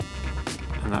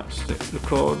And that's the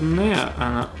recording there,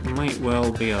 and that might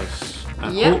well be us.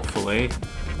 And hopefully,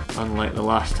 unlike the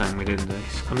last time we did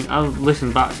this, I mean, I've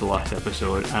listened back to the last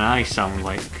episode, and I sound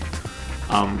like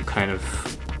I'm kind of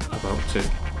about to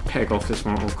peg off this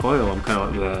mortal coil. I'm kind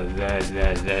of like,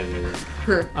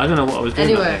 I don't know what I was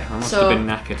doing anyway, that day. I must have been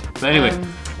knackered. But anyway,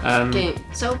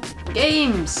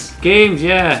 games. Games,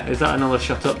 yeah. Is that another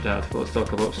shut up, Dad? Let's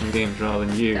talk about some games rather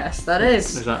than you. Yes, that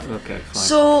is. Is that okay? Fine.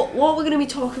 So what we're going to be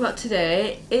talking about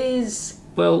today is.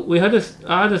 Well, I had a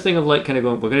thing of like kind of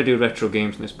going, we're going to do retro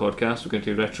games in this podcast. We're going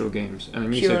to do retro games, and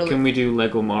then you said, can we do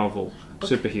Lego Marvel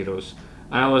superheroes?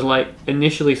 And I was like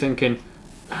initially thinking,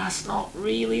 that's not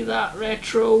really that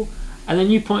retro. And then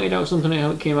you pointed out something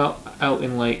that came out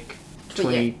in like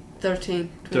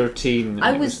 2013.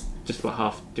 I was just about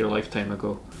half your lifetime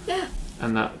ago. Yeah.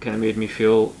 And that kind of made me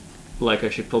feel like I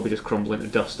should probably just crumble into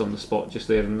dust on the spot just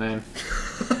there and then.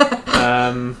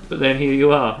 But then here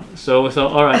you are. So we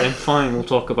thought, all right, then fine, we'll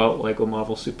talk about Lego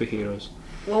Marvel superheroes.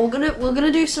 Well, we're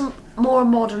gonna do some more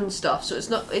modern stuff. So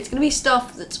it's gonna be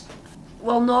stuff that's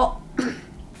not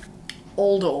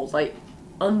old, like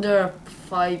under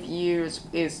 5 years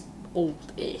is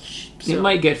old-ish. So. It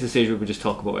might get to the stage where we just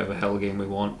talk about whatever hell game we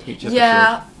want each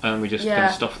episode, and we just kind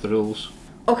of stuff the rules.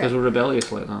 Okay. Because we're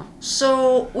rebellious like that.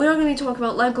 So we're going to talk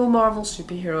about Lego Marvel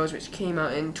Superheroes, which came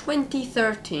out in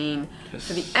 2013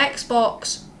 for the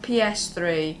Xbox,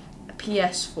 PS3,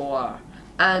 PS4,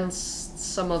 and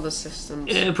some other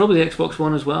systems. Yeah, probably the Xbox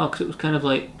One as well, because it was kind of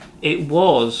like, it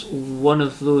was one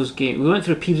of those games. We went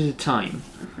through a period of time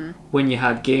when you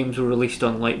had games were released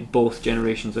on like both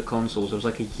generations of consoles. There was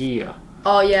like a year.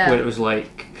 Oh yeah. Where it was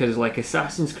like, because like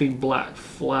Assassin's Creed Black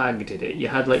Flag did it. You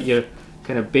had like your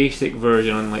kind of basic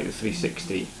version on like the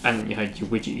 360, and then you had your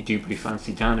widgety doobly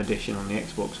fancy Dan edition on the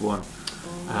Xbox One.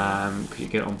 Because you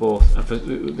get it on both. And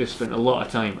they spent a lot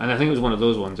of time, and I think it was one of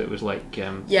those ones. It was like it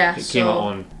came out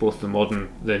on both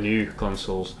the new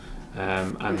consoles,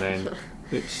 and then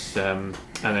and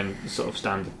then sort of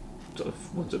standard sort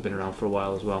of ones that have been around for a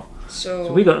while as well.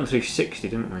 So we got them 360,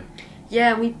 didn't we?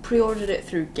 Yeah, we pre-ordered it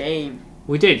through Game.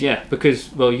 We did, yeah,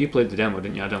 because you played the demo,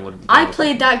 didn't you? I downloaded the demo. I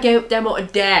played that demo to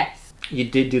death. You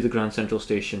did do the Grand Central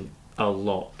Station a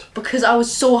lot because I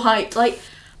was so hyped. Like,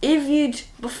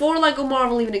 before Lego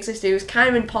Marvel even existed, it was kind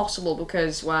of impossible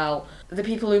because, well, the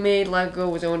people who made Lego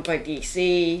was owned by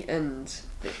DC, and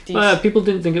people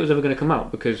didn't think it was ever going to come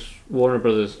out because Warner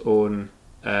Brothers own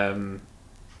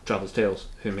Traveller's Tales,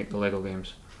 who make the Lego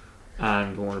games,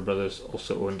 and Warner Brothers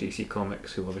also own DC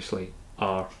Comics, who obviously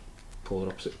are polar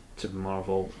opposite to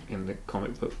Marvel in the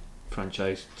comic book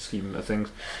franchise scheme of things.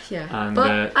 Yeah, and,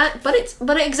 but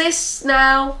it exists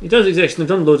now. It does exist, and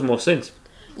they've done loads more since.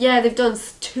 Yeah, they've done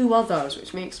 2 others,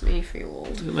 which makes me feel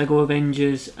old. Lego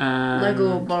Avengers and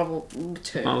Lego Marvel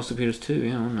 2. Marvel Superheroes 2,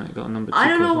 yeah, wasn't it? Got a number 2. I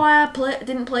don't know why I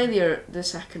didn't play the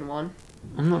second one.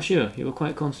 I'm not sure. You were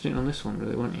quite concentrating on this one,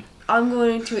 really, weren't you? I'm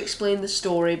going to explain the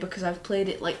story because I've played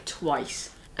it like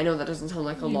twice. I know that doesn't sound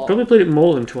like a lot. You probably played it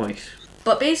more than twice.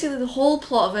 But basically the whole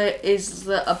plot of it is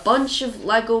that a bunch of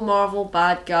Lego Marvel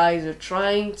bad guys are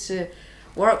trying to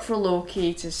work for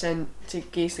Loki to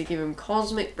basically give him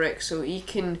cosmic bricks so he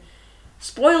can,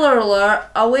 spoiler alert,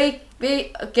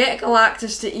 get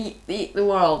Galactus to eat the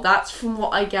world. That's from what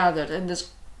I gathered, and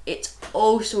it's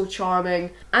oh so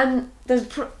charming, and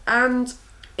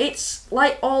it's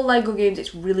like all Lego games.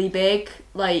 It's really big.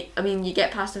 Like, I mean, you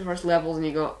get past the first levels and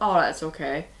you go, oh, that's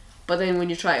okay. But then when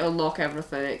you try to unlock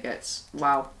everything, it gets,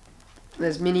 wow.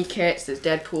 There's mini kits, there's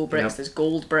Deadpool bricks, there's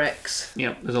gold bricks.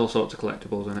 Yep, there's all sorts of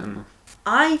collectibles in it, isn't there?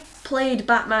 I played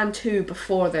Batman 2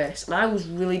 before this, and I was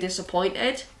really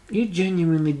disappointed. You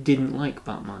genuinely didn't like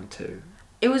Batman 2?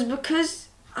 It was because,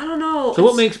 I don't know. So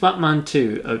what makes Batman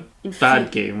 2 a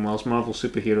bad game, whilst Marvel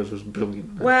Superheroes was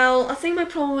brilliant? Then? Well, I think my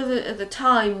problem with it at the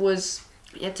time was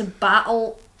you had to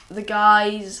battle the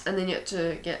guys, and then you had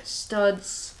to get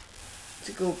studs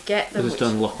to go get them. Just to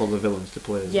unlock all the villains to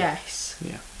play as. Yes.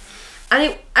 Yeah.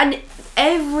 And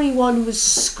everyone was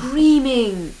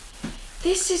screaming,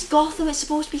 this is Gotham, it's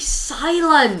supposed to be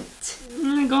silent.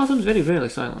 Gotham's very rarely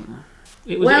silent.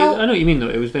 I know what you mean though,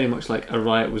 it was very much like a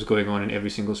riot was going on in every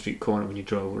single street corner when you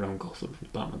drove around Gotham in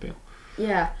the Batmobile.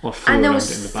 Yeah. Or flew and there around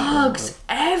was in the thugs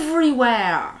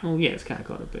everywhere. Oh yeah, it's kind of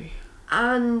got to be.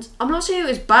 And I'm not saying it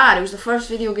was bad, it was the first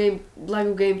Lego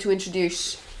game to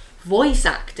introduce voice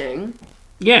acting.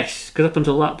 Yes, because up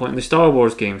until that point, in the Star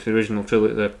Wars games, the original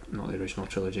trilogy, they had the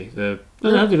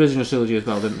original trilogy as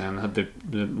well, didn't they? And they had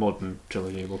the modern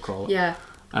trilogy, we'll call it. Yeah.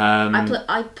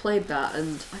 I played that,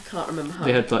 and I can't remember how.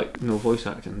 They had like no voice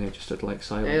acting; they just had like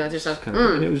silence. Yeah, just had,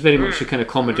 and it was very much a kind of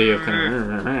comedy of kind of.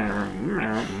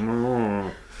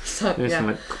 So, yeah.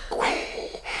 Like,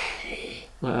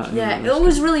 like that. Yeah, And it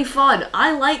was really fun.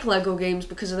 I like Lego games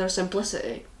because of their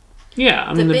simplicity. Yeah, I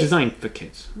mean The they're bit- designed for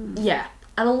kids. Yeah,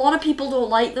 and a lot of people don't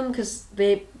like them because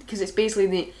it's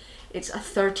basically it's a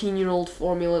 13-year-old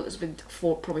formula that's been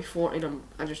probably 14.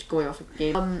 I'm just going off a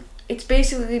game. It's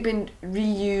basically been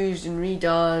reused and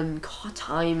redone,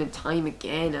 time and time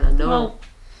again, and I know. Well,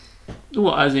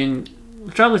 what as in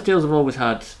Traveller's Tales have always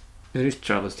had. There is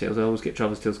Traveller's Tales. I always get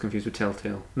Traveller's Tales confused with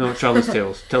Telltale. No, Traveller's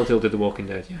Tales. Telltale did The Walking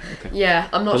Dead. Yeah, okay. Yeah,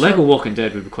 I'm not The sure. Lego Walking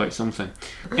Dead would be quite something.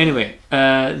 Anyway,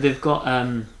 they've got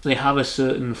they have a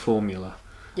certain formula.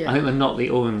 Yeah. I think they're not the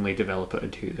only developer to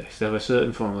do this. They have a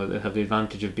certain formula that have the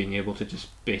advantage of being able to just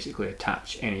basically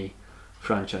attach any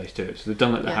franchise to it. So they've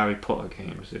done like the Yeah. Harry Potter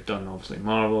games. They've done obviously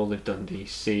Marvel. They've done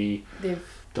DC. They've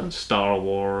Done Star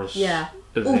Wars. Yeah.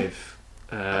 They've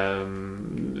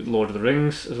Lord of the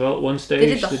Rings as well at one stage.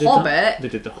 They did The Hobbit. They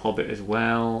did The Hobbit as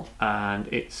well, and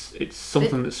it's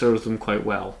something that serves them quite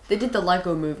well. They did the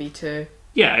Lego movie too.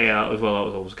 Yeah, as well. That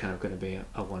was always kind of going to be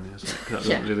a one, isn't it? 'Cause that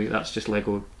doesn't Yeah. really. That's just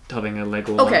Lego having a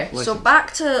Lego. Okay, license. so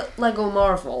back to Lego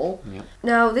Marvel. Yep.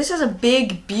 Now, this has a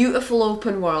big, beautiful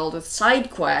open world with side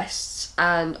quests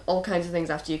and all kinds of things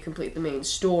after you complete the main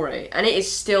story, and it is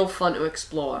still fun to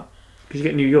explore. Because you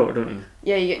get New York, don't you?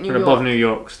 Yeah, you get New and York. above New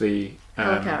York's the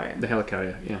Helicarrier. The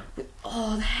Helicarrier, yeah.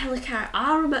 Oh, the Helicarrier.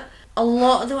 I remember a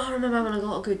lot. Though I remember having a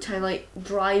lot of good time, like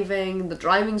driving. The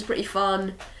driving's pretty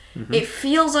fun. Mm-hmm. It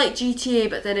feels like GTA,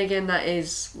 but then again, that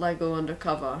is Lego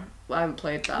Undercover. I haven't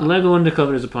played that. Lego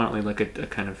Undercover is apparently like a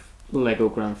kind of Lego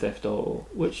Grand Theft Auto,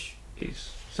 which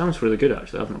sounds really good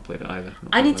actually. I've not played it either.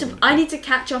 I need to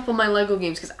catch up on my Lego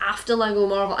games because after Lego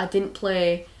Marvel, I didn't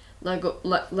play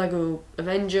Lego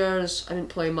Avengers. I didn't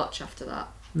play much after that.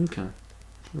 Okay.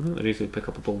 I think they're easily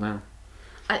pickupable now.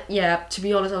 Yeah, to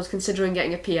be honest, I was considering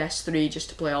getting a PS3 just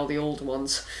to play all the old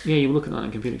ones. Yeah, you were looking at that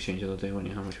in Computer Exchange the other day, weren't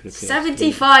you? How much would it be?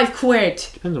 75 quid!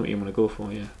 Depends on what you want to go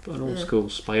for, yeah. But an old school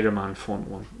Spider-Man font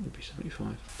one would be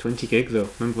 75. 20 gig though.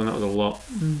 Remember when that was a lot?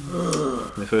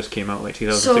 When they first came out, like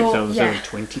 2006, So, 2007, yeah.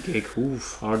 20 gig.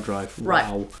 Oof, hard drive. Right.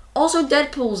 Wow. Also,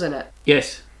 Deadpool's in it.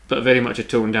 Yes, but very much a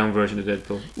toned down version of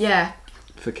Deadpool Yeah.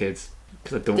 for kids.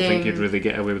 Because I don't Ding. think you'd really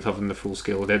get away with having the full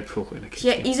scale Deadpool in a kid's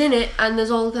Yeah, game. he's in it, and there's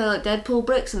all kind of like Deadpool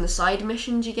bricks and the side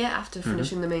missions you get after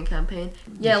finishing the main campaign.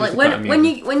 Yeah, Which is like quite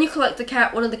when you collect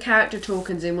one of the character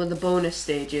tokens in one of the bonus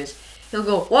stages, he'll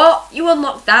go, "What? You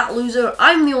unlocked that, loser?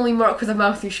 I'm the only merc with a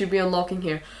mouth you should be unlocking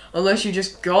here, unless you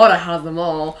just gotta have them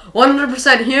all.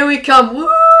 100%, here we come! Woo!"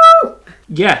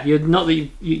 Yeah, you're not that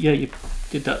you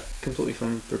did that completely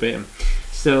from verbatim.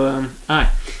 So aye.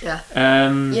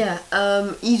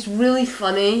 Yeah. He's really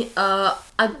funny.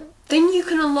 I think you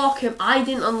can unlock him. I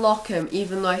didn't unlock him,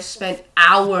 even though I spent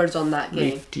hours on that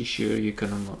game. Pretty sure you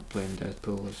can unlock playing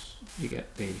Deadpool as you get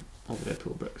all the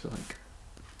Deadpool bricks, I think.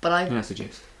 But I That's the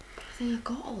gist. think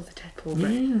I got all the Deadpool Yeah,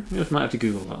 bricks. you just might have to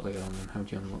Google that later on. Then how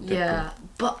do you unlock Deadpool? Yeah,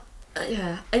 but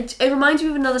yeah, it reminds me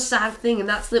of another sad thing, and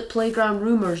that's that Playground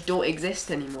Rumors don't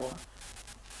exist anymore.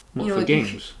 What, you know, for you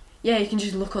games? Yeah, you can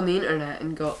just look on the internet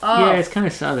and go, oh. Yeah, it's kind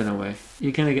of sad in a way.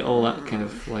 You kind of get all that kind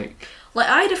of like. Like,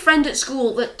 I had a friend at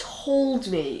school that told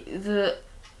me that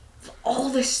all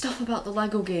this stuff about the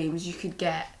Lego games you could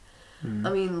get. I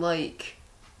mean, like,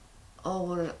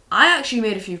 I actually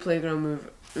made a few Playground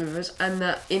movers, and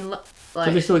that in like.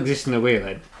 Do they still exist in a way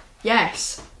then?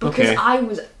 Yes, because Okay. I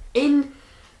was in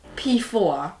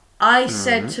P4. I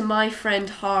said to my friend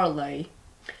Harley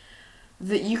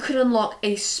that you could unlock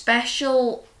a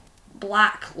special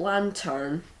Black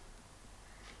Lantern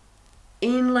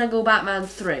in Lego Batman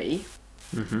 3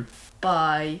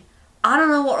 by, I don't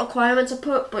know what requirements I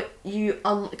put, but you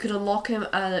could unlock him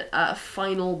at a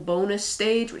final bonus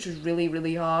stage, which was really,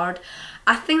 really hard.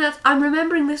 I'm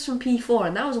remembering this from P4,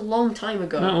 and that was a long time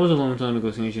ago. That was a long time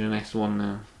ago, since you're an S1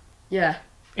 now. Yeah.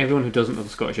 Everyone who doesn't know the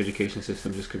Scottish education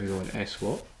system just could be going S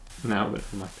what? Now, but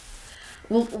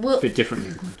Well, a bit different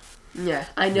in England. yeah,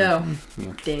 I know.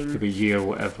 Yeah. Ding. Maybe year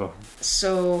whatever.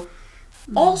 So,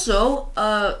 also,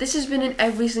 this has been in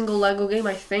every single Lego game,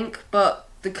 I think, but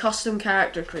the custom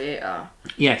character creator.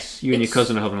 Yes, you and your It's-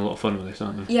 cousin are having a lot of fun with this,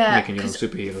 aren't you? Yeah, Making your own 'cause-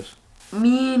 superheroes.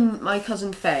 Me and my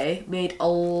cousin Faye made a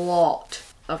lot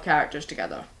of characters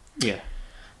together. Yeah.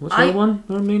 What's her one?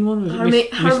 Her main one? Was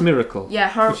it Her Miss Miracle?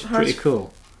 Yeah, Which is pretty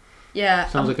cool. Yeah.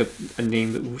 Sounds like a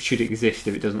name that should exist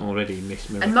if it doesn't already. Miss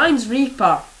Miracle. And mine's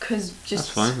Reaper, because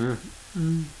just... That's fine, yeah.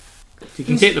 You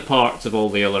can take the parts of all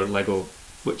the other Lego,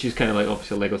 which is kind of like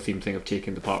obviously a Lego themed thing of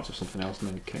taking the parts of something else and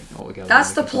then connecting it all together. That's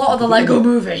and the making plot of the something Lego cool.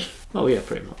 movie. Oh yeah,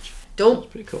 pretty much. Don't...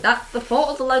 That's pretty cool. That's the plot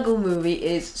of the Lego movie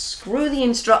is screw the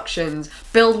instructions,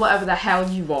 build whatever the hell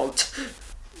you want.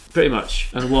 Pretty much.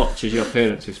 And watch as your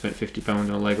parents who spent £50 on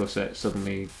a Lego set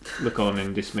suddenly look on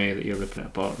in dismay that you're ripping it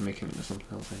apart and making it into something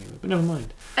else anyway. But never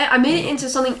mind. I made it into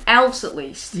something else at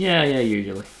least. Yeah,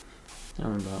 usually. I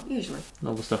remember that. Usually.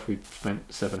 All the stuff we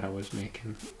spent 7 hours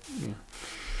making. Yeah.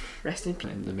 Rest in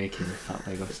peace. In the making of that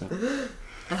Lego set.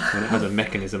 When it has a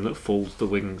mechanism that folds the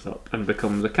wings up and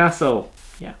becomes a castle.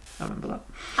 Yeah, I remember that.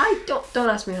 Don't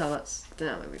ask me how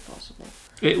that would be possible.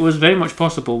 It was very much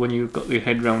possible when you got your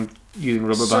head round using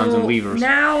rubber bands and levers.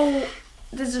 Now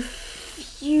there's a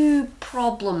few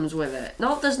problems with it.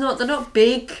 They're not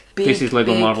big. This is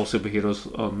Lego big. Marvel Superheroes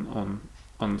on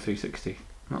 360.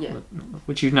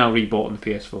 Which you've now rebought on the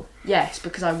PS4. Yes,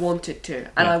 because I wanted to,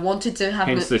 and I wanted to have.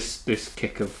 Hence this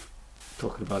kick of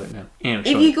talking about it now. Anyway,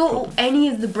 if you go to any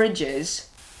of the bridges,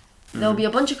 there'll be a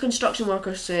bunch of construction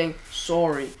workers saying,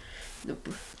 "Sorry, the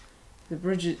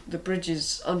bridge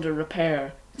is under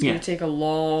repair. It's going to take a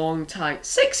long time.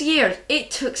 6 years.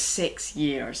 It took 6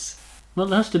 years." Well,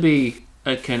 there has to be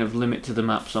a kind of limit to the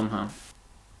map somehow,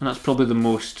 and that's probably the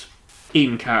most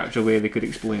in-character way they could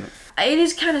explain it. It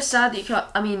is kind of sad that you can't.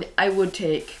 I mean, I would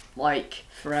take like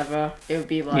forever. It would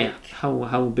be like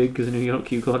how big is New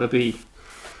York you gotta be?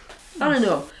 I don't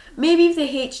know. Maybe if they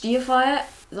HDify it,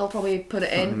 they'll probably put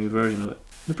it in. A new version of it.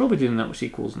 They're probably doing that with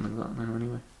sequels and things like that now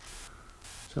anyway.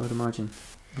 So I'd imagine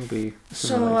it'll be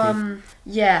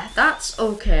yeah, that's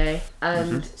okay.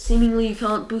 And seemingly you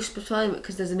can't boost between it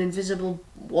because there's an invisible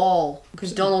wall.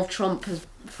 Because Donald Trump has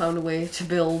found a way to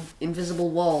build invisible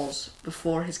walls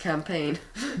before his campaign.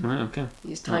 Right, okay.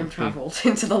 He's time travelled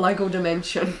into the Lego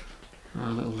dimension. Oh,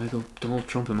 little Lego Donald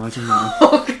Trump, imagine that.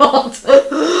 Oh god!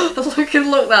 I can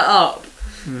look that up.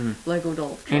 Lego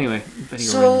Donald Trump. Anyway, very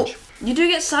so you do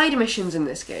get side missions in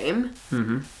this game.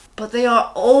 Mm-hmm. But they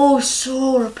are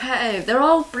so repetitive. They're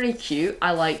all pretty cute.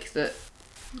 I like that.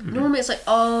 Normally it's like,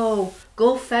 oh,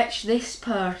 go fetch this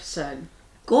person.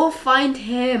 Go find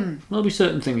him. There'll be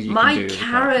certain things you My can do. My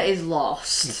carrot is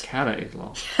lost. Your carrot is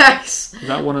lost? Yes. Is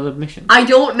that one of the missions? I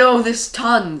don't know. There's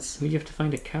tons. Who do you have to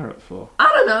find a carrot for? I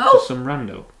don't know. Just some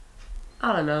rando?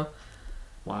 I don't know.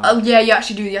 Wow. Oh yeah, you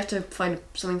actually do. You have to find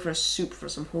something for a soup for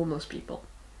some homeless people.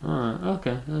 Alright,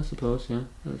 okay, I suppose, yeah.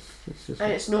 That's just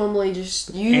and it's normally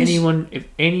just used... If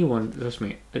anyone, trust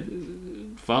me,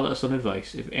 father or son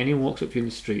advice, if anyone walks up to you in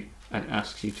the street and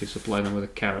asks you to supply them with a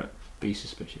carrot, be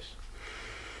suspicious.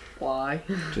 Why?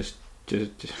 Just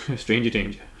stranger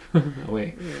danger.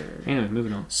 Away. Yeah. Anyway,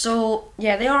 moving on. So,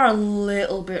 yeah, they are a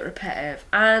little bit repetitive,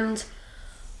 and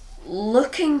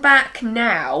looking back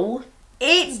now...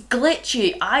 It's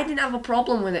glitchy. I didn't have a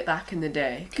problem with it back in the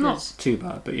day. Not too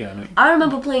bad, but yeah. No. I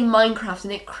remember playing Minecraft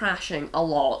and it crashing a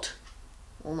lot.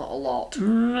 Well, not a lot.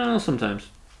 No, sometimes.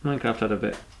 Minecraft had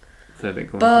a fair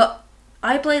bit going. But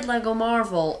I played Lego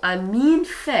Marvel, and me and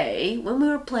Faye, when we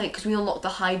were playing, because we unlocked the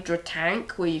Hydra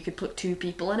tank where you could put 2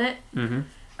 people in it, and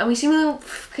we seemingly,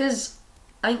 because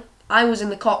I was in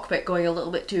the cockpit going a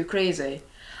little bit too crazy,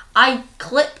 I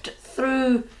clipped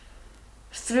through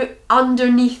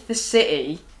underneath the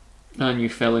city. And you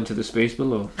fell into the space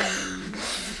below.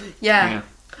 Yeah.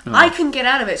 Oh. I couldn't get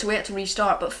out of it, so we had to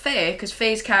restart. But Faye, because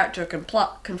Faye's character can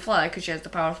fly, because she has the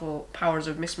powerful powers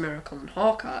of Miss Miracle and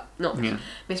Hawkeye.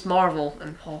 Miss Marvel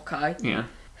and Hawkeye. Yeah.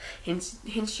 Hence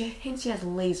she has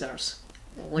lasers.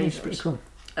 That's pretty cool.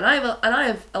 And I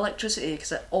have electricity,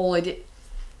 because all I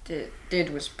did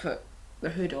was put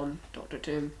the hood on Doctor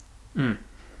Doom.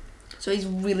 So he's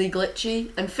really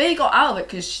glitchy. And Faye got out of it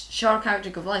because her character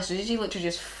could fly, so she literally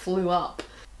just flew up.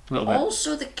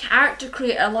 Also, the character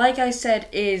creator, like I said,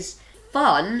 is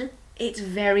fun. It's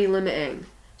very limiting.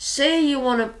 Say you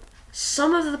want to...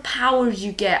 Some of the powers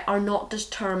you get are not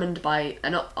determined by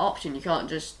an option. You can't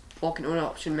just walk into an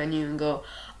option menu and go,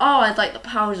 oh, I'd like the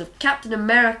powers of Captain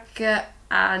America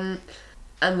and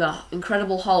the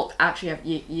Incredible Hulk.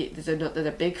 Actually, there's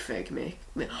a big fig.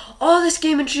 Oh, this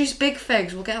game introduced big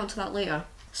figs. We'll get onto that later.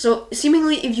 So,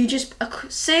 seemingly, if you just...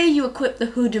 Say you equip the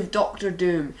hood of Doctor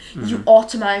Doom, you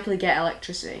automatically get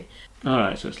electricity.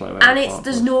 Alright, so it's like... And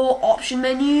there's no option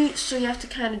menu, so you have to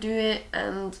kind of do it,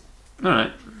 and...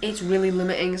 Alright. It's really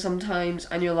limiting sometimes,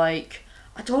 and you're like,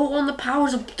 I don't want the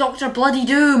powers of Doctor Bloody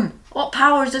Doom! What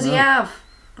powers does he have?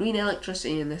 Green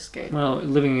electricity in this game. Well,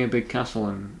 living in a big castle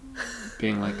and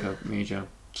being like a major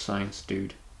science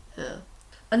dude. Yeah.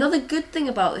 Another good thing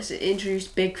about this, it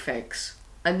introduced big figs.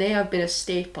 And they have been a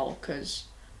staple, because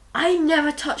I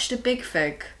never touched a big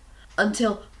fig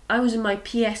until I was in my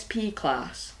PSP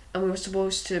class, and we were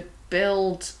supposed to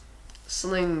build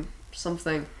something,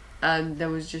 and there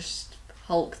was just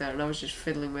Hulk there, and I was just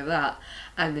fiddling with that.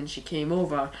 And then she came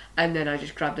over, and then I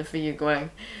just grabbed a figure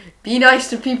going, be nice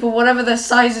to people, whatever their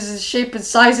sizes and shape and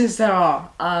sizes there are.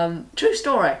 True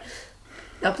story.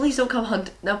 Now please don't come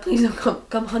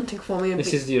come hunting for me.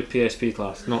 This is your PSP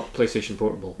class, not PlayStation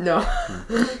Portable. No.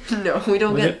 No, we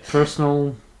don't Was get it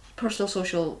personal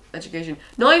social education.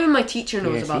 Not even my teacher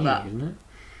knows PSE, about that. isn't it?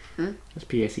 Hmm? It's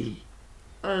PSE.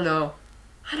 I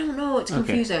don't know. It's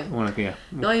confusing. Okay. Well, yeah.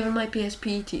 Not even my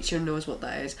PSP teacher knows what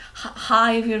that is.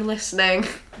 Hi, if you're listening.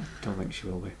 Don't think she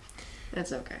will be.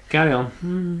 It's okay. Carry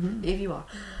on. If you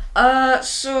are.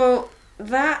 So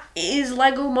that is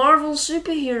Lego Marvel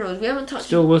Superheroes. We haven't touched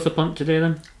Still worth a punt today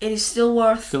then? it. Is still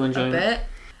worth Still enjoying a bit.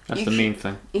 That's You the can- main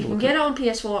thing. You can get it on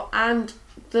PS4, and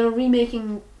they're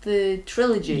remaking the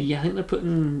trilogy. Yeah, I think they're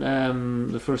putting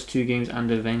the first 2 games and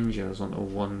Avengers onto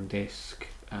one disc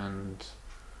and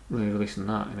really releasing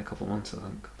that in a couple of months, I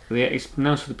think. It's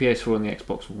announced for the PS4 and the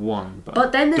Xbox One,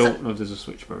 but then I there's don't know if there's a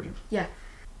Switch version. Yeah.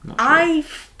 Not sure.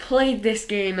 I've played this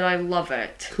game and I love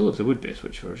it. Cool if there would be a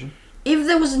Switch version. If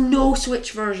there was no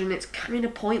Switch version, it's kind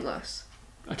of pointless.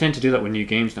 I tend to do that with new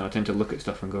games now. I tend to look at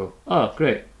stuff and go, oh,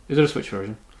 great, is there a Switch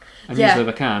version? And Yeah. usually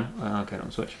if I can, I'll get it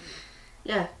on Switch.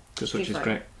 Yeah. Because Switch Street is Fighter.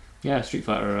 great. Yeah, Street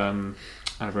Fighter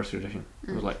Anniversary Edition.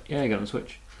 I was like, yeah, I get it on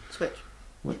Switch. Switch.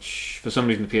 Which, for some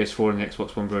reason, the PS4 and the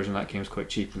Xbox One version of that game's quite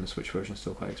cheap, and the Switch version's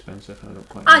still quite expensive. And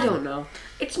I don't know.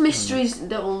 It's mysteries that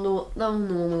no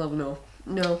one will ever know.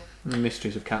 No. The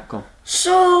mysteries of Capcom.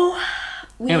 So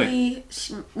we Anyway.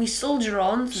 we soldier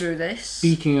on through this.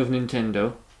 Speaking of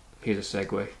Nintendo, here's a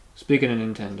segue. Speaking of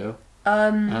Nintendo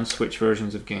and Switch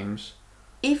versions of games,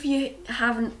 If you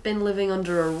haven't been living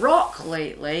under a rock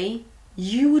lately,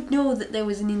 you would know that there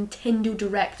was a Nintendo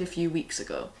Direct a few weeks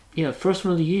ago. yeah, first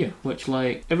one of the year, which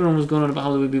like everyone was going on about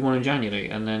how there would be one in January,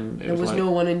 and then There was no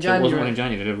one in There wasn't one in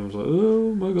January. January. Everyone was like,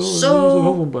 oh my god, So- there's a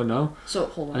whole one by now. So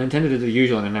hold on. And Nintendo did the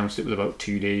usual and announced it with about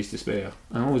 2 days to spare.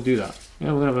 I always do that.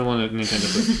 Yeah, we're gonna have one at Nintendo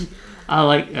Switch. I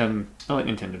like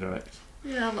Nintendo Direct.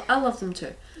 Yeah, I love them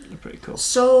too. They're pretty cool.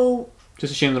 So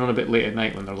Just a shame they're on a bit late at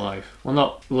night when they're live. Well,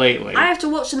 not late. I have to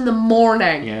watch them in the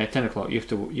morning. Yeah, 10 o'clock. You have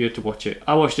to watch it.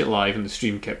 I watched it live and the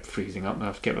stream kept freezing up, and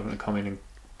I kept having to come in and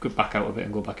go back out of it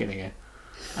and go back in again.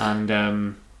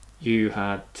 And you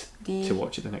had to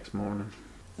watch it the next morning.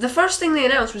 The first thing they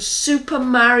announced was Super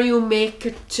Mario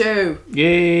Maker 2.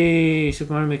 Yay!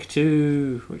 Super Mario Maker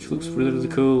 2, which looks really, really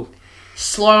cool.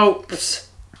 Slopes.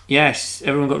 Yes,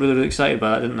 everyone got really, really excited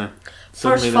about that, didn't they?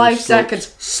 First Suddenly there 5 was slopes.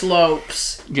 seconds,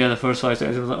 slopes. Yeah, the first 5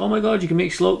 seconds, I was like, oh my god, you can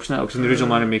make slopes now, because in the original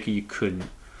Mario Maker you couldn't.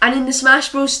 And in the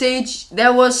Smash Bros stage,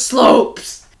 there was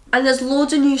slopes. And there's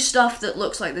loads of new stuff that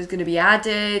looks like there's going to be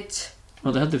added.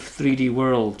 Well, they had the 3D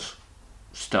world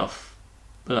stuff,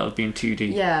 but that would be in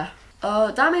 2D. Yeah.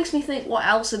 That makes me think, what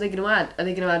else are they going to add? Are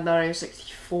they going to add Mario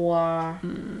 64?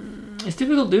 It's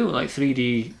difficult to do with like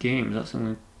 3D games, that's the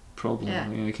only problem. Yeah.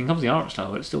 You know, you can have the art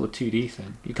style, but it's still a 2D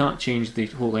thing. You can't change the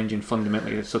whole engine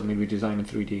fundamentally to suddenly redesign in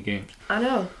 3D games, I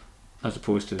know. as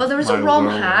opposed to But there is a Mario ROM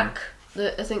World hack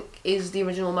that I think is the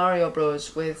original Mario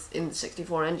Bros. With in the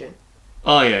 64 engine.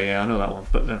 Oh yeah, I know that one,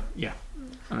 but yeah,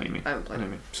 I know what you mean. I haven't played I know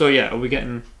what you mean. So yeah, we're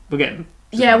getting.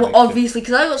 Yeah, well, obviously,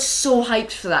 because I got so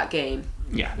hyped for that game.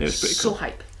 Yeah, it was pretty So cool.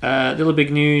 hype. The other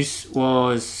big news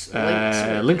was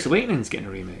Link's Link's Awakening's getting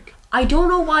a remake. I don't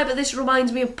know why, but this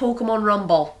reminds me of Pokemon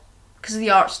Rumble because of the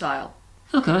art style.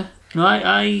 Okay. No,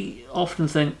 I often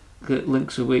think that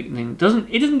Link's Awakening doesn't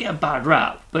get a bad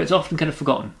rap, but it's often kind of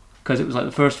forgotten because it was like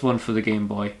the first one for the Game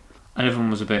Boy, and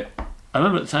everyone was a bit. I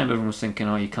remember at the time everyone was thinking,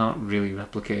 "Oh, you can't really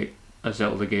replicate a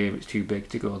Zelda game; it's too big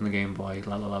to go on the Game Boy."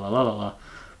 La la la la la la la.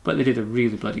 But they did a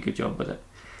really bloody good job with it.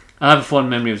 I have a fond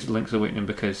memory of Link's Awakening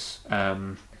because I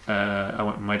went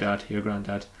with my dad, your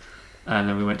granddad, and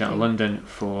then we went down to London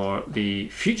for the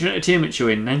Future Entertainment Show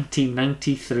in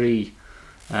 1993.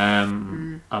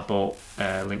 I bought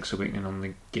Link's Awakening on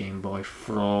the Game Boy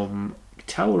from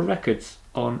Tower Records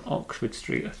on Oxford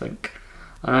Street, I think.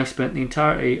 And I spent the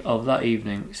entirety of that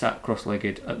evening sat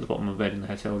cross-legged at the bottom of the bed in the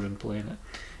hotel room playing it.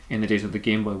 In the days when the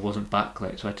Game Boy wasn't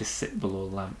backlit, so I had to sit below a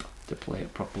lamp to play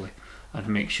it properly and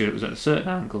make sure it was at a certain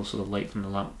angle so the light from the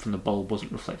lamp from the bulb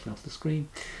wasn't reflecting off the screen.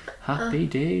 Happy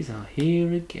days are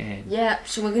here again. Yeah,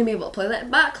 so we're going to be able to play that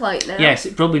in backlight now. Yes,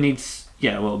 it probably needs.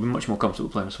 Yeah, well, it'll be much more comfortable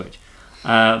playing a Switch,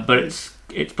 but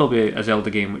it's probably a Zelda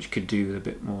game which could do with a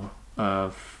bit more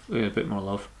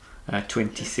love.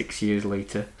 26 years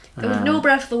later. There was no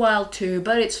Breath of the Wild 2,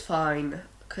 but it's fine.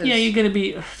 Yeah, it's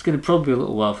going to probably be a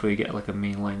little while before you get like a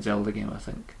mainline Zelda game, I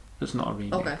think. It's not a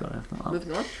remake or anything like that.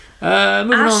 Moving on.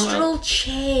 Moving Astral on.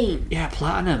 Chain. Yeah,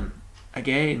 Platinum.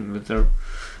 Again, with their...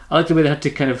 I like the way they had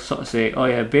to kind of sort of say, oh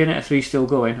yeah, Bayonetta 3's still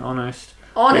going, honest.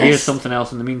 But here's Honest. something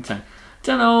else in the meantime.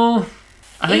 Don't know.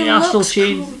 I think It the Astral looks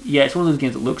Chain. cool. Yeah, it's one of those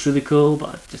games that looks really cool, but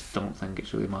I just don't think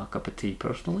it's really my cup of tea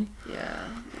personally. Yeah.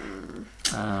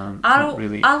 I I not don't.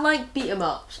 really. I like beat 'em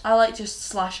ups. I like just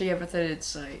slashing everything in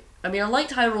sight. I mean, I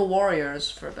liked Hyrule Warriors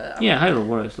for a bit. Yeah, Hyrule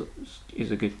Warriors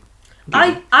is a good.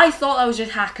 game. I thought that was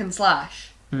just hack and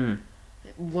slash. Hmm.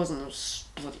 It wasn't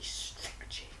a bloody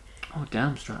strategy. Oh,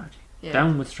 damn strategy. Yeah.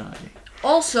 Down with strategy.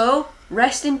 Also,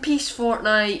 rest in peace,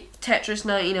 Fortnite, Tetris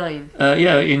 99.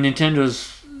 Yeah, in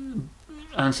Nintendo's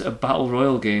answer to Battle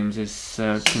Royale games is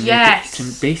to Yes. to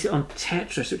base it on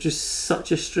Tetris, which is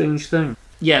such a strange thing.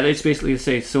 Yeah, it's basically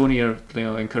say Sony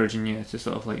are encouraging you to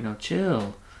sort of like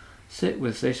chill, sit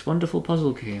with this wonderful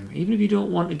puzzle game, even if you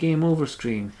don't want a game over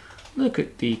screen. Look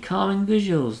at the calming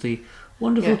visuals, the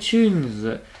wonderful Yeah. tunes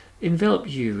that envelop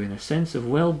you in a sense of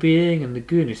well-being and the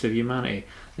goodness of humanity.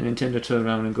 And Nintendo turn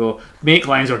around and go, make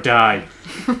lines or die.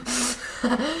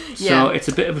 Yeah. So it's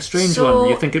a bit of a strange So- one.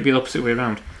 You think it'd be the opposite way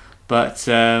around. But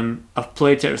I've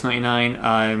played Tetris 99.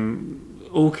 I'm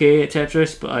okay at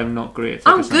Tetris, but I'm not great at Tetris.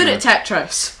 I'm good 99. at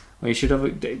Tetris. Well, you should have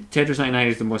Tetris 99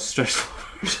 is the most stressful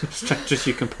version of Tetris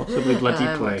you can possibly bloody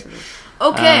play.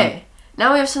 Okay.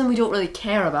 Now we have something we don't really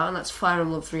care about, and that's Fire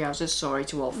Emblem Three Houses. Sorry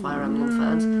to all Fire Emblem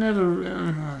fans. Never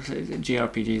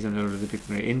JRPGs. I'm never really big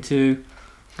into.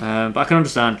 But I can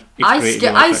understand. It's great if you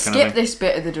like I that kind of skipped thing. this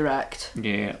bit of the direct.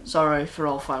 Yeah. Sorry for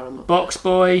all Fire Emblem. Box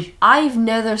Boy. I've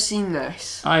never seen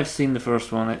this. I've seen the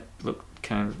first one. It looked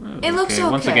kind of. It looks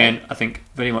Once okay. again, I think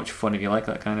very much fun if you like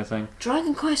that kind of thing.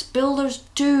 Dragon Quest Builders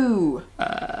 2.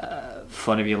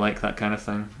 Fun if you like that kind of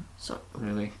thing. So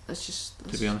Really,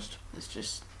 to be honest.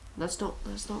 let's not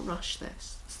rush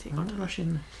this. Let's take I'm our not time.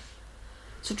 rushing.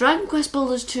 So Dragon Quest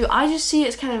Builders 2, I just see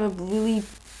it's kind of a really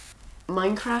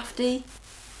Minecrafty,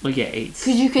 Well, yeah, it's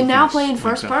because you can now it's play in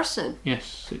first Minecraft. person.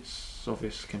 Yes, it's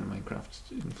obvious kind of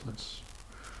Minecraft influence.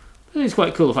 But it's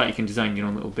quite cool the fact you can design your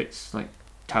own little bits like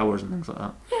towers and things like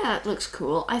that. Yeah, it looks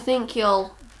cool. I think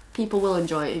people will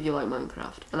enjoy it if you like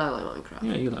Minecraft, and I like Minecraft.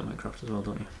 Yeah, you like Minecraft as well,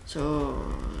 don't you? So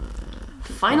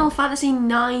Final Fantasy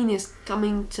IX is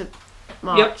coming to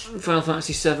March. Yep, Final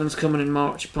Fantasy VII's coming in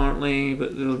March apparently,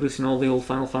 but they're releasing all the old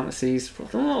Final Fantasies.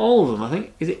 Not all of them, I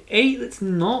think. Is it 8 that's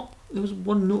not? There was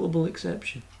one notable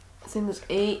exception. I think there's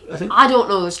 8. I think- I don't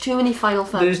know. There's too many Final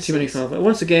Fantasies. There's too many Final Fantasies.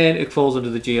 Once again, it falls under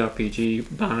the JRPG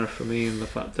banner for me, and the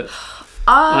fact that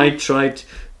I tried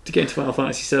to get into Final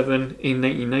Fantasy VII in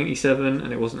 1997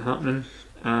 and it wasn't happening.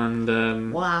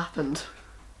 And What happened?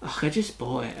 I just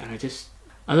bought it, and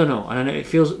I don't know. And it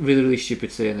feels really, really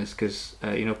stupid saying this because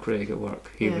Craig at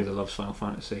work, he Yeah. really loves Final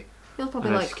Fantasy. You'll probably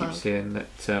And I like just keep Cloud. saying that.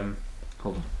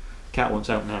 Hold on, Cat wants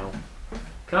out now.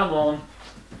 Come on.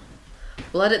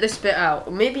 We'll edit this bit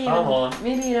out. Maybe Come on.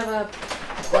 maybe you have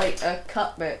a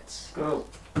cut bits. Go.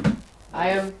 I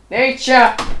am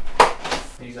nature.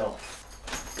 He's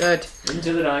off. Good.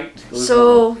 Into the night.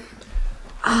 So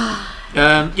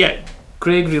Yeah,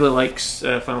 Craig really likes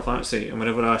Final Fantasy, and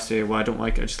whenever I say why I don't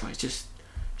like it, I just like it's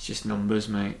just numbers,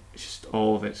 mate. It's just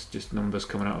all of it's just numbers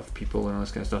coming out of people and all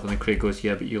this kind of stuff. And then Craig goes,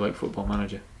 "Yeah, but you like Football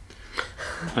Manager."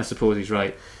 I suppose he's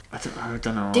right. I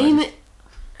don't know.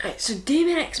 So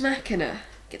Damon X Machina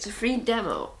gets a free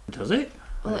demo. Does it?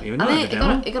 Well, I didn't even I know think it had a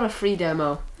demo. it got a free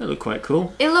demo. It looked quite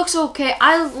cool. It looks okay.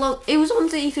 It was on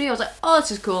the E3. I was like, oh,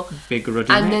 this is cool. Big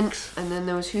ruddy And mechs. then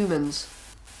there was humans.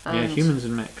 Yeah, And- humans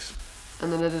and mechs.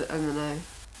 And then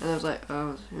I was like,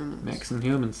 oh, it's humans. Mechs and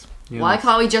humans. Why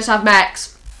can't we just have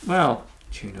mechs? Well,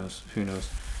 who knows? Who knows?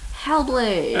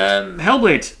 Hellblade.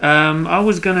 Hellblade. I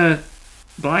was gonna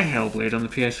buy Hellblade on the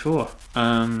PS4.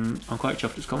 I'm quite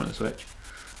chuffed it's coming to Switch.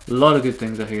 A lot of good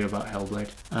things I hear about Hellblade.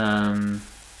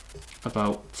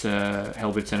 About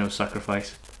Hellblade: Senua's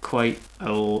Sacrifice.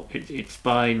 It's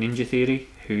by Ninja Theory,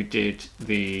 who did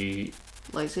the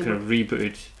Lightsaber. kind of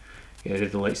rebooted. Yeah, they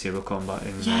did the lightsaber combat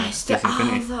in Yes, Disney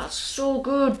Infinity. that's so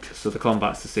good. So the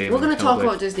combat's the same. We're in going to talk Hellblade.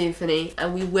 about Disney Infinity,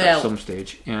 and we At will. some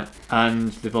stage, yeah.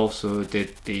 And they've also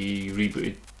did the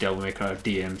rebooted Devil May Cry,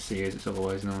 DMC as it's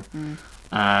otherwise known.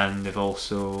 And they've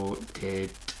also did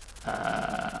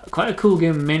quite a cool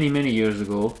game many years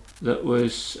ago that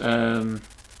was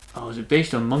was it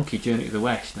based on Monkey Journey to the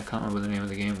West, and I can't remember what the name of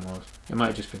the game was. It might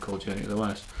have just been called Journey to the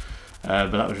West,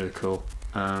 but that was really cool.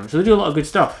 So they do a lot of good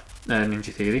stuff,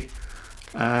 Ninja Theory.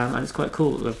 And it's quite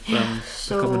cool that they're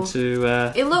coming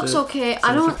to. It looks okay.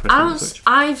 Switch.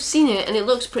 I've seen it, and it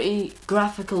looks pretty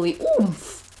graphically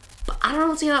oomph. But I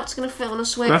don't think that's going to fit on a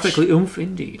Switch. Graphically oomph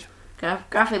indeed.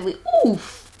 Graphically oomph.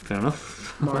 Fair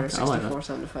enough. Mario I like 64 that.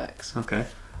 sound effects. Okay.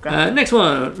 Graphic. Next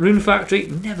one, Rune Factory.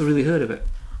 Never really heard of it.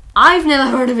 I've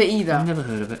never heard of it either. Never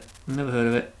heard of it. Never heard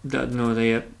of it. Don't know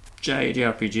the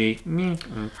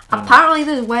JRPG. Apparently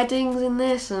there's weddings in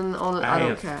this and all that. I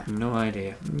don't care. No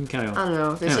idea. Carry on. I don't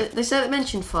know. Anyway. They said it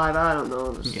mentioned 5. I don't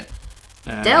know. Yeah.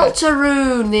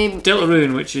 Deltarune.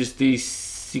 Deltarune, which is the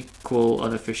sequel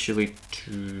unofficially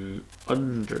to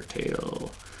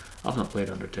Undertale. I've not played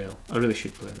Undertale. I really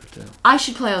should play Undertale. I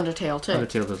should play Undertale too.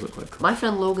 Undertale does look quite cool. My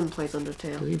friend Logan plays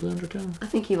Undertale. Does he play Undertale? I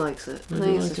think he likes it. I Does think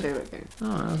he it's like his it? favourite game.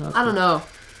 Oh, that's I don't know.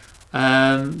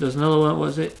 There's another one. What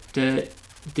was it?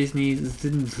 Disney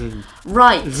Zim Zim.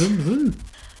 Right. Zim Zim.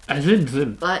 Zim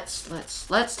Zim.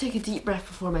 Let's take a deep breath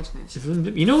before mentioning this. Zim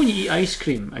Zim. You know when you eat ice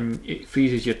cream and it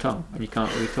freezes your tongue and you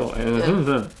can't really talk? Zim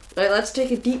Zim. Right, let's take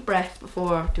a deep breath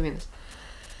before doing this.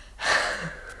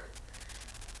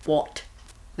 What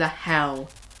the hell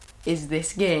is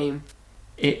this game?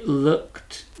 It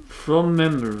looked, from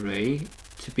memory,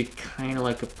 to be kind of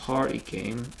like a party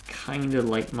game, kind of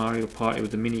like Mario Party with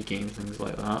the mini games, things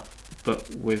like that,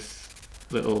 but with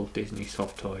little Disney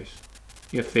soft toys.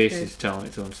 Your face is telling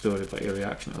its own story about your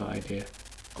reaction to that idea.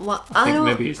 What? I think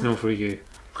maybe it's no for you.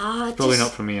 Probably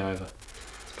not for me either.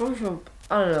 It's probably from,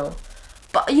 I don't know.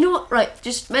 But you know what? Right,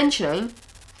 just mentioning,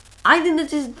 I think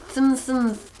that is some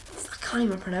I can't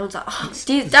even pronounce that. Oh,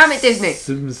 damn it, Disney.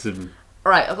 Sim.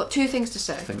 Right, I've got two things to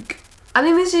say. I think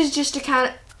this is just a kind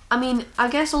of... I mean, I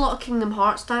guess a lot of Kingdom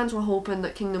Hearts fans were hoping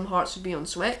that Kingdom Hearts would be on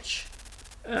Switch.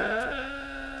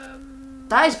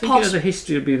 That is I think it has a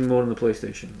history of being more on the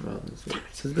PlayStation rather than Switch.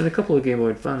 There's been a couple of Game Boy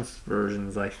Advance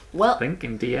versions, I think,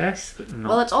 in DS, but not.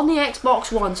 Well, it's on the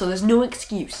Xbox One, so there's no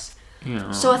excuse.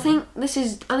 Yeah. So I think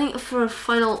for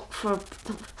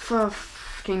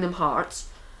Kingdom Hearts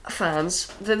fans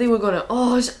that they were gonna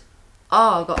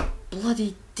I've got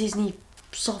bloody Disney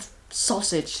soft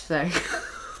sausage thing.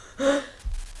 I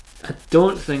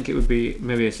don't think it would be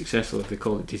maybe as successful if they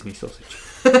called it Disney Sausage.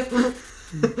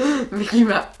 Mickey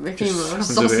Mouse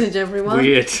sausage, everyone.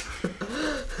 Weird.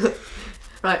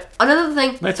 Right, another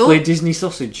thing. Let's play Disney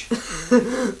Sausage.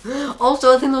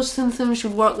 Also, I think those Symphoms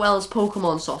should work well as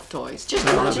Pokemon soft toys. Just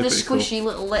imagine a squishy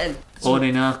little Litten.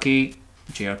 Oninaki,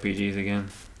 JRPGs again.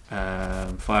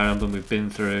 Fire Emblem we've been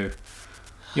through.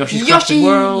 Yoshi's Crafted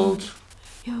World.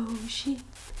 Yoshi.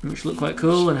 Which looked quite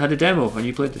cool and had a demo, and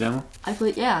you played the demo. I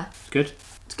played, yeah. It's good.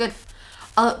 It's good.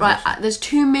 Right, there's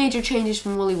two major changes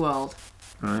from Woolly World.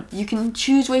 Right. You can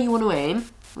choose where you want to aim,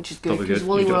 which is good because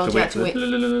Woolly World you have to wait.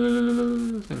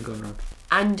 Thing going on.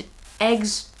 And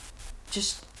eggs,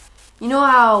 just you know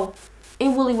how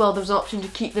in Woolly World there was an option to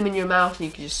keep them in your mouth and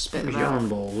you could just spit them out. Yarn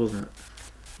balls, wasn't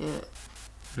it?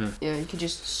 Yeah, you could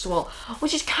just swallow,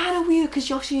 which is kind of weird because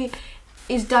Yoshi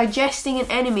is digesting an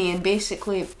enemy and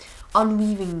basically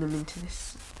unweaving them into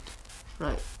this.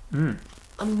 Right.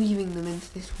 Unweaving them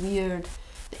into this weird.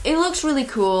 It looks really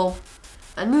cool.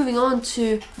 And moving on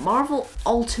to Marvel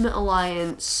Ultimate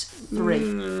Alliance 3. It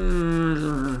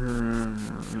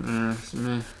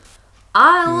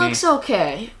looks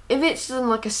okay. If it's in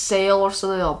like a sale or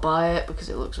something, I'll buy it because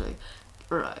it looks like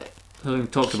right. Having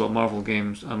talked about Marvel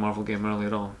games, a Marvel game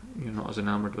earlier on, you're not as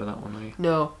enamoured with that one, are you?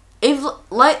 No. If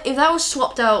that was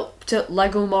swapped out to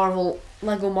Lego Marvel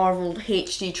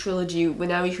HD Trilogy, where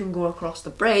now you can go across the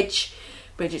bridge,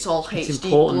 it's all HD. It's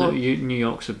important that New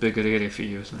York's a bigger area for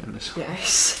you, isn't it? In this one?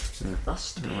 Yes. Yeah.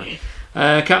 That's Anyway.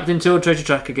 Captain Toad Treasure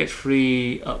Tracker gets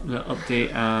free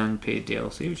update and paid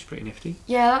DLC, which is pretty nifty.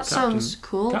 Yeah, that sounds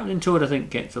cool. Captain Toad, I think,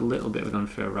 gets a little bit of an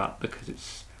unfair rap because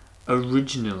it's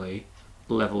originally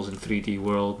levels in 3D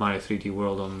World, Mario 3D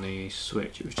World on the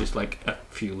Switch. It was just like a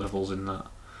few levels in that,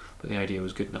 but the idea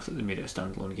was good enough that they made it a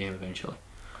standalone game eventually.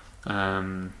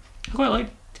 I quite like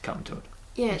Captain Toad.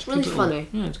 Yeah, it's really funny.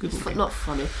 Yeah, it's good. Not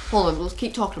funny. Hold on, let's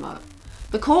keep talking about it.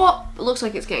 The co-op looks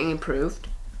like it's getting improved.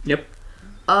 Yep.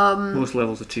 Most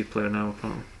levels are 2-player now,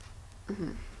 apparently.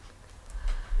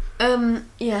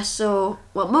 Yeah. So,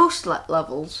 most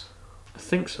levels. I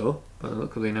think so, by the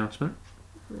look of the announcement.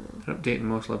 They're updating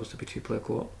most levels to be 2-player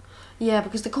co-op. Yeah,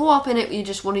 because the co-op in it, you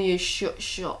just want to use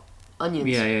shot onions.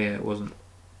 Yeah. It wasn't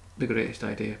the greatest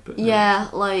idea, but yeah,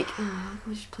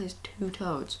 we just plays 2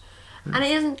 Toads, and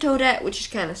it isn't Toadette, which is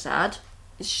kind of sad.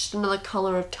 It's just another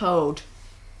colour of Toad.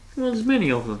 Well, there's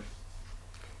many of them.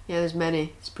 Yeah, there's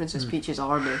many. It's Princess Peach's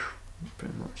army.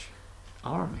 Pretty much.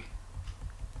 Army.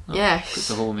 Oh, yes. It's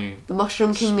a whole new. The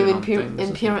Mushroom Kingdom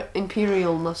things,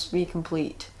 Imperial must be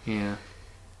complete. Yeah.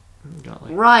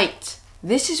 Exactly. Right.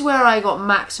 This is where I got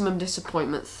maximum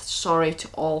disappointment. Sorry to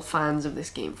all fans of this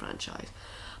game franchise.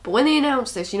 But when they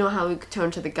announced this, you know how he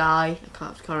turned to the guy, I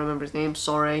can't remember his name,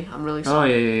 sorry, I'm really Oh,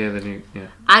 sorry. yeah, the new, yeah.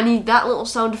 And that little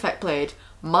sound effect played.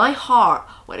 My heart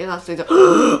went in that stage,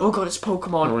 oh god, it's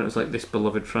Pokemon. Oh, when it was like this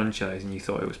beloved franchise and you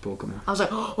thought it was Pokemon. I was like,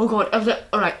 oh god, I was like,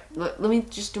 alright, let me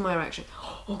just do my reaction.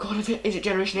 Oh god, is it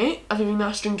Generation 8? Are they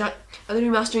remastering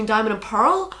Diamond and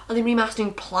Pearl? Are they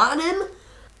remastering Platinum?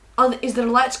 Is there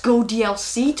Let's Go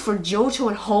DLC for Johto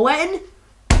and Hoenn?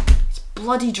 It's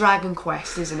bloody Dragon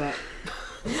Quest, isn't it?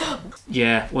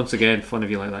 Yeah, once again, fun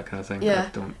of you like that kind of thing. Yeah.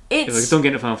 If I don't get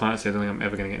into Final Fantasy, I don't think I'm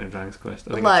ever going to get into Dragon's Quest.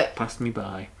 I think it's passed me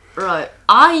by. Right.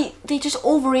 They just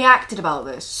overreacted about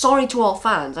this. Sorry to all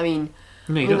fans. I mean,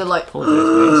 No, you they're don't like,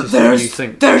 apologise, mate. It's just you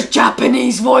think. there's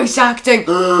Japanese voice acting.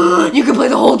 You can play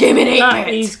the whole game in 8-bit. That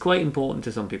is quite important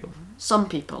to some people. Some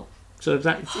people. So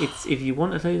if you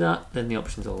want to do that, then the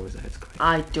option's always there. It's great.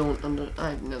 I've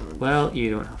never. Well, you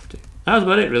don't have to. That was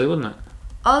about it, really, wasn't it?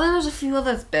 Oh, then there's a few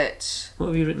other bits. What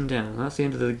have you written down? That's the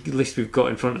end of the list we've got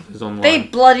in front of us online. They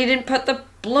bloody didn't put the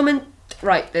bloomin'...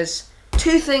 Right, there's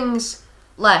 2 things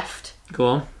left. Go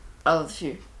on. Out of the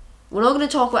few. We're not going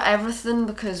to talk about everything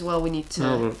because, well, we need to...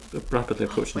 No, we're rapidly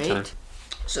approaching time.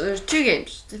 So there's 2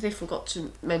 games that they forgot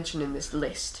to mention in this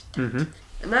list. Mm-hmm.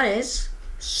 And that is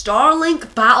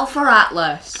Starlink Battle for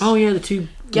Atlas. Oh, yeah, the 2...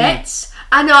 Gets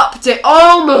an update.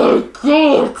 Oh my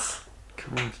god!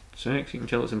 Come on, Sex, you can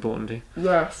tell it's important to you.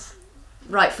 Yes.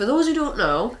 Right, for those who don't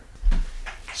know,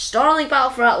 Starlink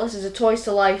Battle for Atlas is a Toys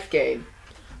to Life game.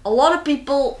 A lot of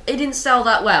people, it didn't sell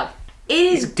that well.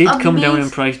 It did come down in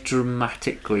price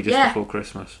dramatically just before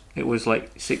Christmas. It was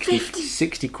like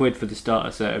 60 quid for the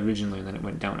starter set originally, and then it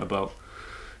went down to about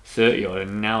 30 odd,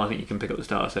 and now I think you can pick up the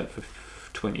starter set for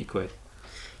 20 quid.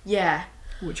 Yeah.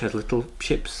 Which has little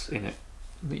chips in it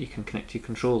that you can connect to your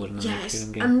controller and then yes,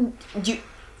 game. And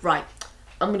right,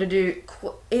 I'm going to do...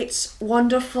 It's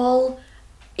wonderful.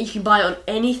 You can buy it on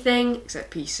anything,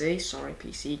 except PC. Sorry,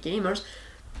 PC gamers.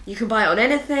 You can buy it on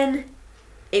anything.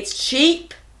 It's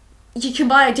cheap. You can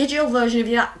buy a digital version if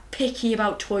you're that picky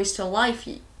about Toys to Life.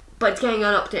 But it's getting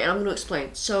an update, and I'm going to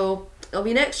explain. So, there'll be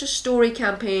an extra story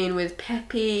campaign with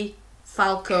Peppy,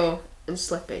 Falco, and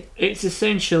Slippy. It's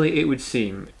essentially, it would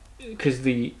seem, because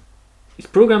it's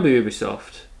programmed by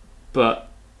Ubisoft, but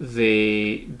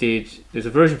there's a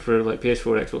version for like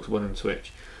PS4, Xbox One, and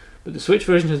Switch. But the Switch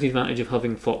version has the advantage of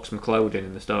having Fox McCloud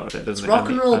in the starter set, doesn't it? Rock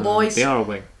and roll, boys. The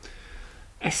Arrowwing.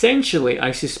 Essentially,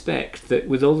 I suspect that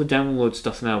with all the download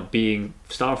stuff now being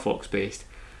Star Fox based,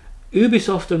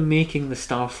 Ubisoft are making the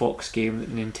Star Fox game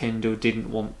that Nintendo didn't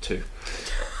want to.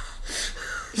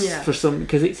 Yeah. For some,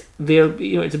 because it's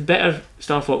a better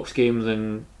Star Fox game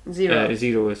than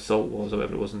Zero Assault was, or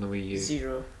whatever it was in the Wii U.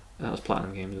 Zero. That was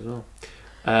Platinum Games as well.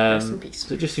 Rest in peace.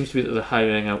 So it just seems to be that they're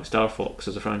hiring out Star Fox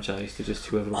as a franchise to just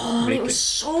whoever will make it. It was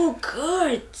so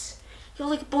good. You got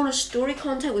like a bonus story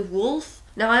content with Wolf.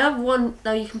 Now I have one.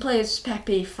 Now you can play as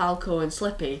Peppy, Falco, and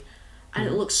Slippy, and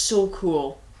it looks so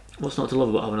cool. What's not to love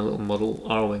about having a little model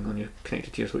Arwing on your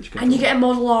connected to your Switch controller? And you get a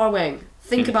model Arwing.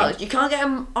 Think about it. You can't get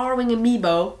an Arwing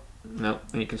amiibo. No,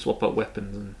 and you can swap out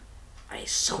weapons and.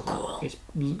 It's so cool.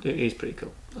 It is pretty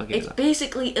cool. I'll give you that. It's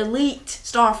basically Elite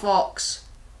Star Fox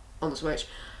on the Switch,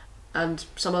 and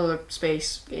some other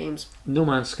space games. No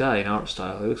Man's Sky in art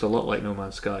style. It looks a lot like No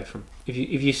Man's Sky. From if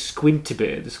you squint a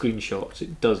bit at the screenshots,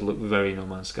 it does look very No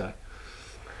Man's Sky.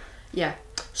 Yeah.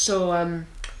 So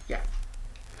yeah.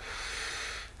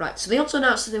 Right. So they also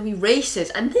announced that there'll be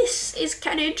races, and this is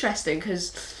kind of interesting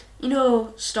because. You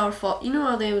know Star Fox. You know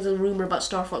how there was a rumour about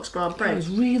Star Fox Grand Prix? Yeah, it was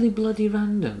really bloody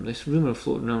random. This rumour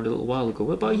floated around a little while ago.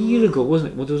 About a year ago,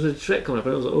 wasn't it? Well, there was a threat coming up,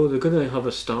 and it was like, oh, they're going to have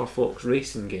a Star Fox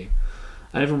racing game,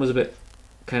 and everyone was a bit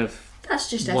kind of. That's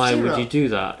just why F-Zero. would you do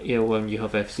that? You know, when you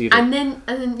have F-Zero. And then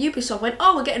Ubisoft went,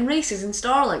 oh, we're getting races in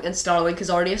Starlink, and Starlink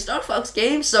is already a Star Fox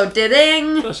game, so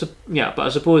ding. But I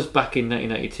suppose back in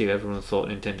 1992, everyone thought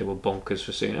Nintendo were bonkers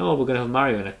for saying, oh, we're going to have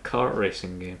Mario in a kart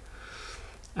racing game.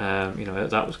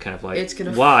 That was kind of like,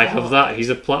 why have that? He's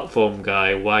a platform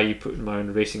guy. Why are you putting Mario in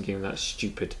a racing game? That's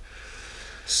stupid.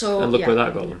 So and look where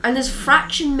that got them. And there's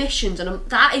fraction missions, and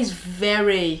that is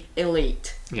very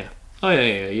elite. Yeah. Oh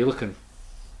yeah. You're looking.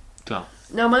 Well.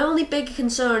 Now my only big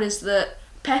concern is that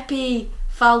Peppy,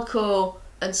 Falco,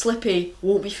 and Slippy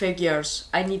won't be figures.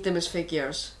 I need them as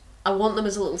figures. I want them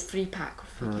as a little 3-pack of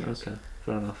figures. Okay.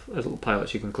 Fair enough. There's little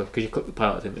pilots you can clip because you clip the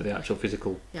pilots into the actual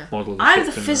physical model. I have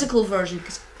the physical version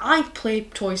because I play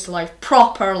Toys to Life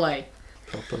properly.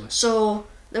 So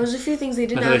there was a few things they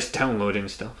didn't. There's downloading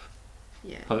stuff.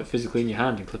 Yeah. Have it physically in your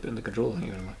hand and clip it in the controller. I think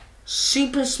you're gonna like.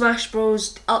 Super Smash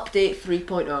Bros. Update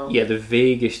 3.0. Yeah, the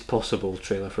vaguest possible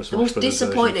trailer for Smash Bros. The most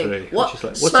disappointing. Version 3, What? Which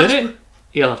is like, what's in it?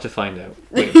 You'll have to find out.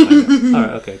 Wait to find out.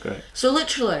 Alright, okay, great. So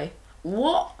literally,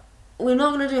 what... We're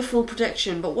not going to do a full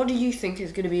prediction, but what do you think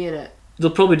is going to be in it? They'll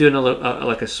probably do another,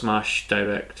 like a Smash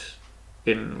Direct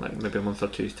in like maybe a month or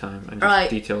two's time and just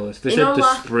detail this. They said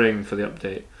the spring for the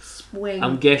update. Spring.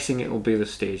 I'm guessing it will be the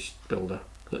stage builder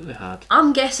that they had.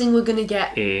 I'm guessing we're going to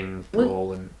get... in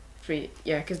Brawl and...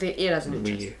 Yeah, because it has an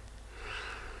interest. Wii U.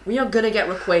 We are going to get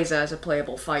Rayquaza as a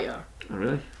playable fighter. Oh,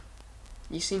 really?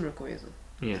 You've seen Rayquaza?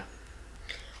 Yeah.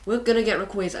 We're going to get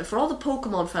Rayquaza. And for all the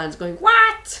Pokemon fans going,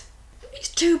 what? He's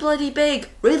too bloody big.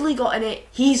 Ridley got in it.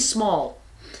 He's small.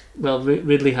 Well,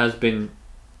 Ridley has been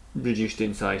reduced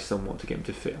in size somewhat to get him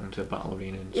to fit onto a battle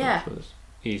arena. And yeah.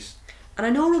 He's... And I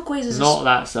know Rayquaza's not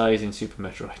that size in Super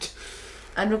Metroid.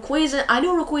 And Rayquaza... I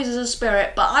know Rayquaza's a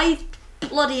spirit, but I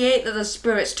bloody hate that the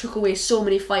spirits took away so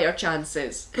many fighter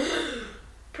chances.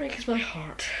 Breaks my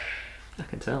heart. I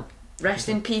can tell. Rest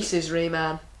in pieces,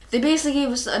 Rayman. They basically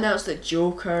announced that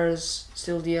Joker's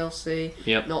still DLC.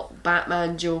 Yep. Not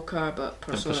Batman Joker, but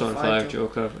Persona 5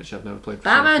 Joker, which I've never played.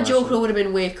 Batman Joker would have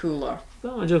been way cooler.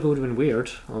 Batman Joker would have been weird,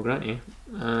 I'll grant you.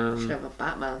 Should have a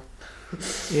Batman.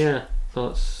 Yeah,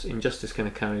 well, Injustice kind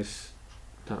of carries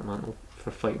that mantle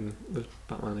for fighting with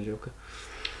Batman and Joker.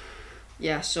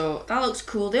 Yeah, so that looks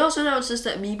cool. They also announced this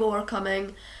that Amiibo are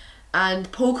coming, and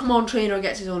Pokemon Trainer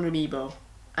gets his own Amiibo,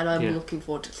 and I'm looking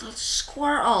forward to it.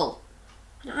 Squirtle,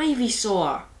 an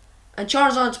Ivysaur, and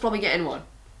Charizard's probably getting one.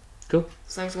 Cool.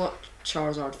 So thanks a lot,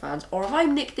 Charizard fans. Or if I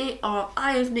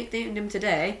have nicknamed him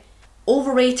today,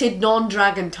 overrated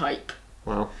non-dragon type.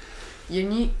 Wow.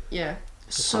 Yeah.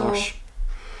 Harsh.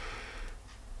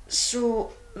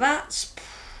 So that's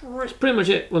pretty much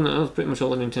it. Well, that was pretty much all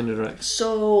the Nintendo Direct.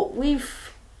 So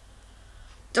we've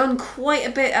done quite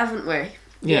a bit, haven't we?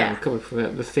 Yeah, we've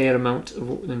covered the fair amount of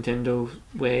what Nintendo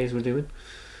ways we're doing.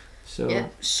 So yeah.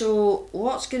 So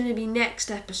what's going to be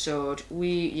next episode?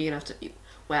 You're gonna have to.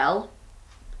 Well,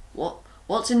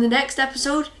 what's in the next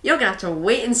episode? You're gonna have to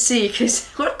wait and see because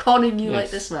we're conning you like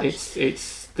this much.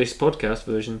 It's this podcast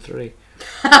version 3.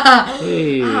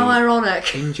 Hey, how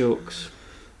ironic! In jokes.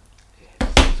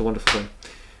 It's a wonderful thing.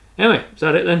 Anyway, is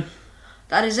that it then?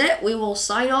 That is it. We will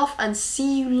sign off and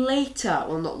see you later.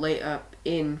 Well, not later,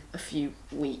 in a few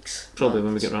weeks. Probably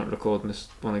when we get around to recording this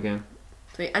one again.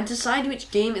 And decide which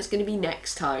game it's going to be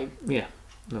next time. Yeah,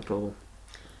 no problem.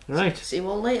 Alright. See you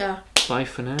all later. Bye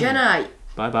for now. Good night.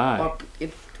 Bye bye. Or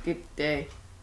good day.